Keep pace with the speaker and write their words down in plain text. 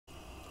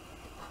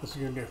This is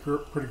going to be a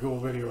pretty cool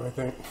video, I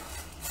think.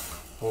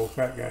 Old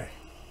fat guy.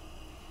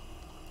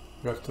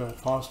 Got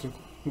pasta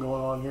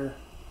going on here.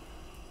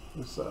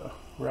 This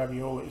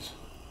raviolis.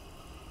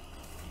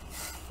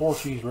 4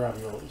 cheese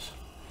raviolis.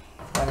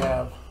 I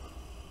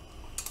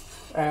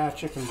have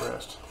chicken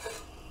breast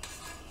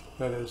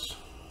that is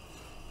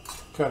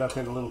cut up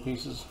into little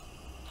pieces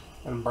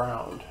and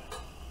browned.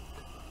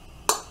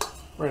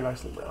 Very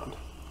nicely browned.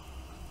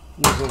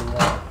 Using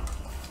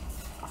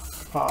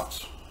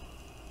Pop's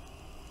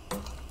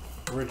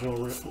original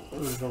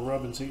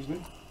rub and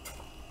seasoning.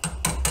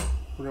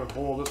 We're going to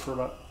boil this for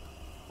about,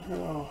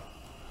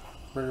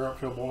 bring her up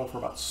to a boil for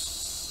about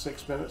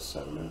 6 minutes,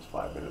 7 minutes,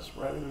 5 minutes,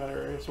 right in that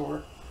area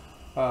somewhere,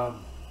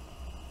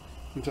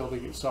 until they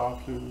get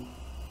soft and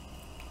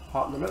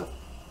hot in the middle.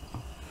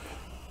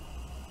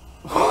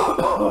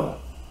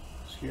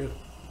 Excuse me.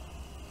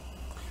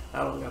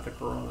 I don't got the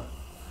corona.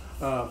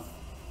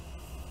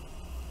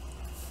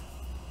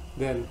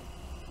 Then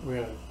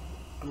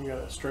I'm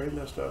gonna strain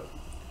this stuff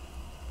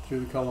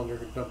through the colander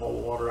to dump all the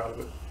water out of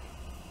it.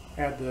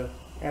 Add the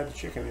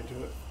chicken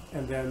into it,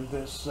 and then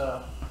this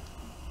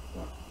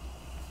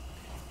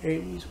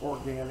Amy's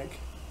organic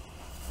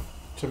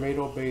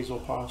tomato basil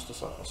pasta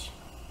sauce.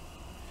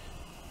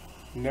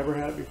 Never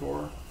had it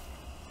before,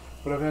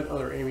 but I've had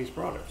other Amy's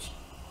products.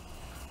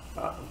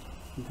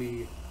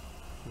 The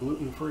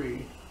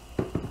gluten-free,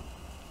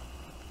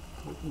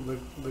 the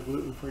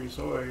gluten-free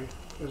soy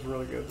is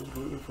really good. The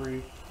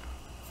gluten-free,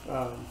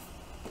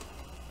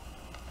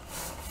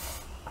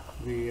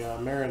 the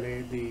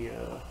marinade, the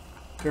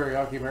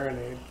teriyaki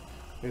marinade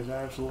is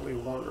absolutely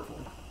wonderful.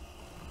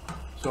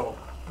 So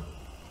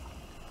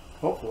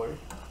hopefully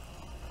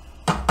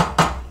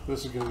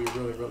this is going to be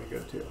really, really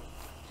good too.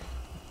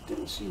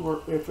 Didn't see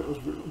if it was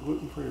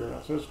gluten-free or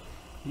not. It says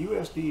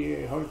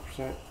USDA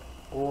 100%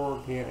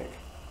 organic.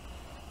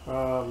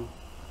 I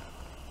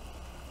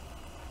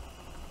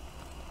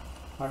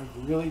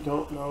really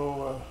don't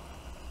know.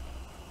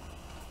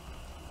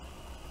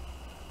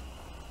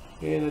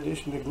 In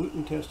addition to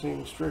gluten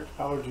testing, strict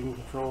allergen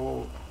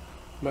control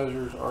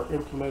measures are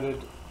implemented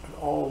at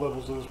all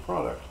levels of this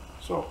product.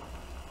 So,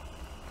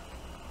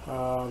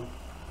 no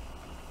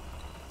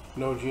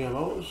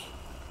GMOs,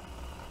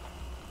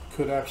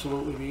 could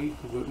absolutely be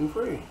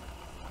gluten-free.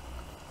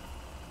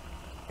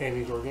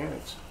 Amy's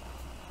Organics.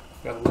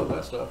 Gotta love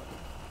that stuff.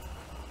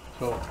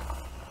 So,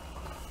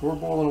 we're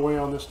boiling away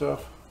on this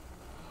stuff.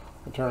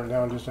 I'll turn it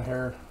down just a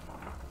hair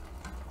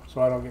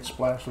so I don't get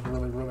splashed with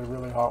really, really,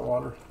 really hot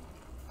water.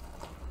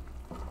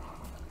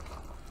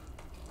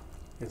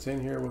 It's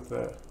in here with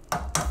the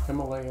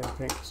Himalayan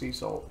pink sea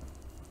salt.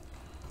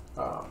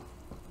 Y'all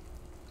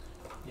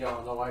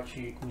know I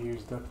cheat and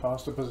use the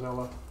pasta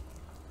pizzella,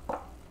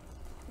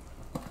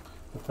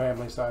 the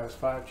family size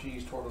 5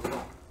 cheese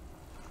tortellini.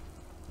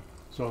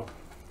 So,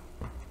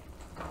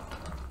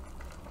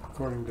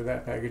 according to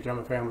that package, I'm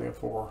a family of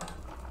 4.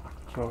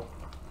 So,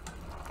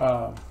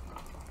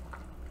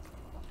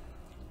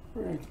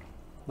 we're going to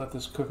let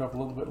this cook up a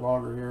little bit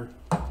longer here.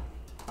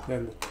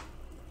 Then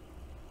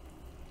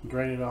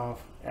drain it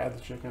off, add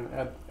the chicken,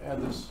 add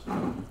this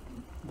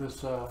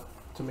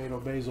tomato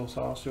basil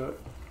sauce to it.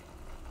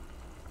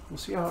 We'll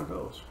see how it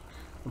goes.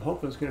 I'm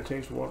hoping it's going to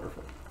taste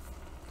wonderful.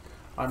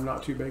 I'm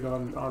not too big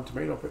on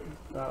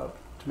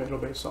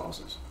tomato-based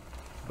sauces,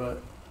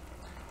 but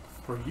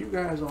for you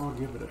guys, I'll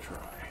give it a try.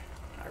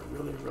 I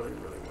really, really,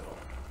 really will.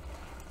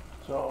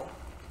 So,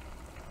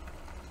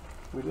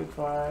 we did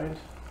find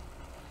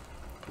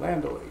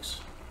Land O'Lakes.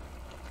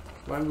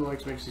 Land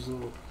O'Lakes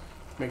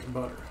makes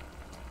butter.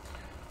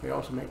 They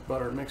also make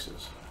butter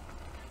mixes.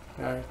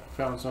 I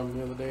found some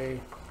the other day,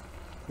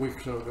 a week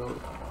or so ago,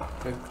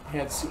 that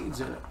had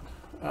seeds in it.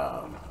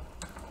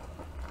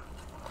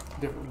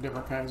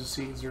 Different kinds of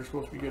seeds. They're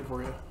supposed to be good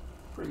for you.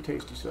 Pretty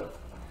tasty stuff.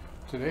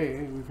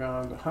 Today we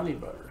found honey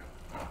butter.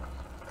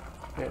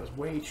 It was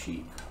way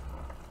cheap,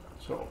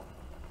 so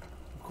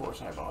of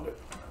course I bought it.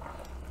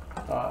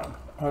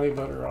 Honey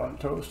butter on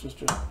toast is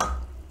just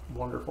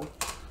wonderful.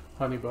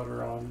 Honey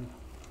butter on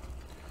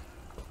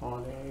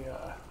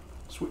a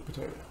sweet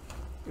potato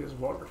is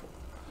wonderful.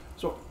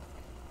 So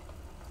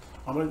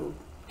I'm gonna go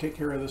take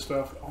care of this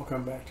stuff. I'll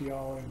come back to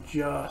y'all in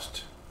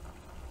just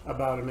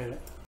about a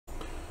minute.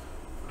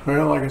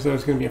 Well, like I said,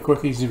 it's gonna be a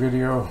quick, easy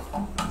video.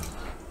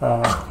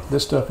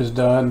 This stuff is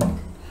done.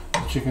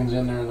 The chicken's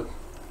in there.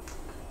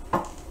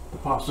 The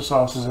pasta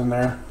sauce is in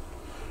there.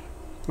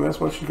 And that's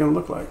what she's gonna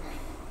look like.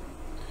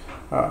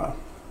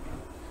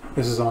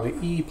 This is on the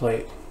E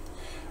plate.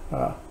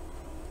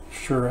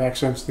 Sure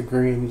accents the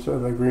greens,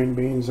 the green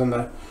beans, and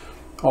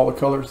all the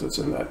colors that's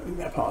in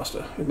that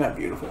pasta. Isn't that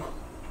beautiful?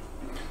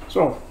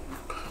 So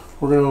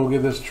we're gonna go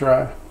give this a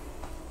try.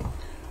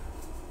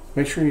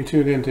 Make sure you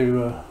tune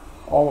into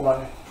all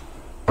my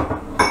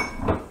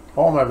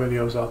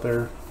videos out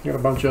there. Got a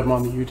bunch of them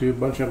on the YouTube, a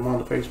bunch of them on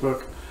the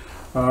Facebook.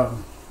 I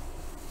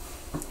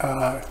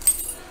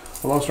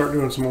want to start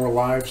doing some more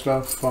live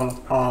stuff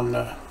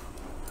on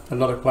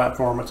another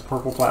platform. It's a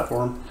purple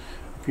platform.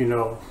 If you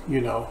know, you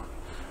know.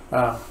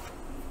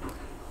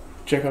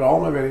 check out all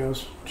my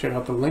videos. Check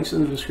out the links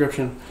in the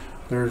description.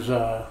 There's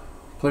a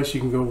place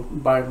you can go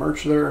buy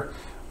merch there.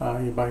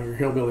 You buy your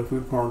Hillbilly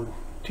Food Porn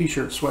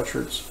t-shirts,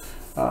 sweatshirts,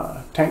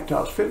 tank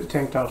tops, fitted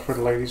tank tops for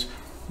the ladies.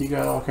 You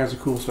got all kinds of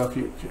cool stuff.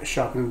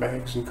 Shopping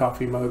bags and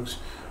coffee mugs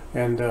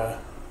and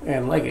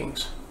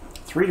leggings.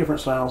 3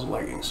 different styles of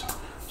leggings.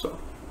 So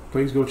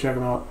please go check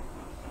them out.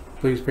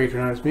 Please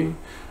patronize me.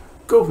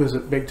 Go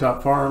visit Big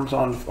Top Farms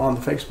on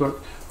the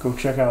Facebook. Go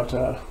check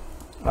out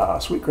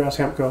Sweetgrass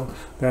Hemp Co.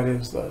 That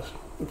is the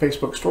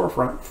Facebook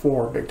storefront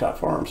for Big Top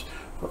Farms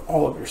for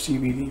all of your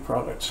CBD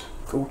products.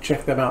 Go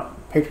check them out.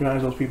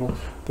 Patronize those people.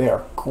 They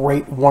are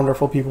great,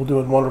 wonderful people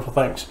doing wonderful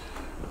things.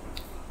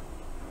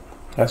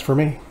 As for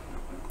me,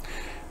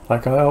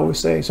 like I always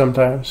say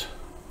sometimes,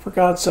 for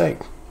God's sake,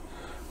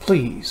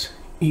 please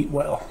eat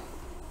well.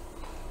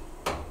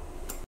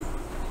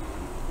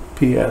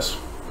 P.S.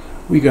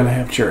 We gonna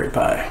have cherry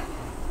pie.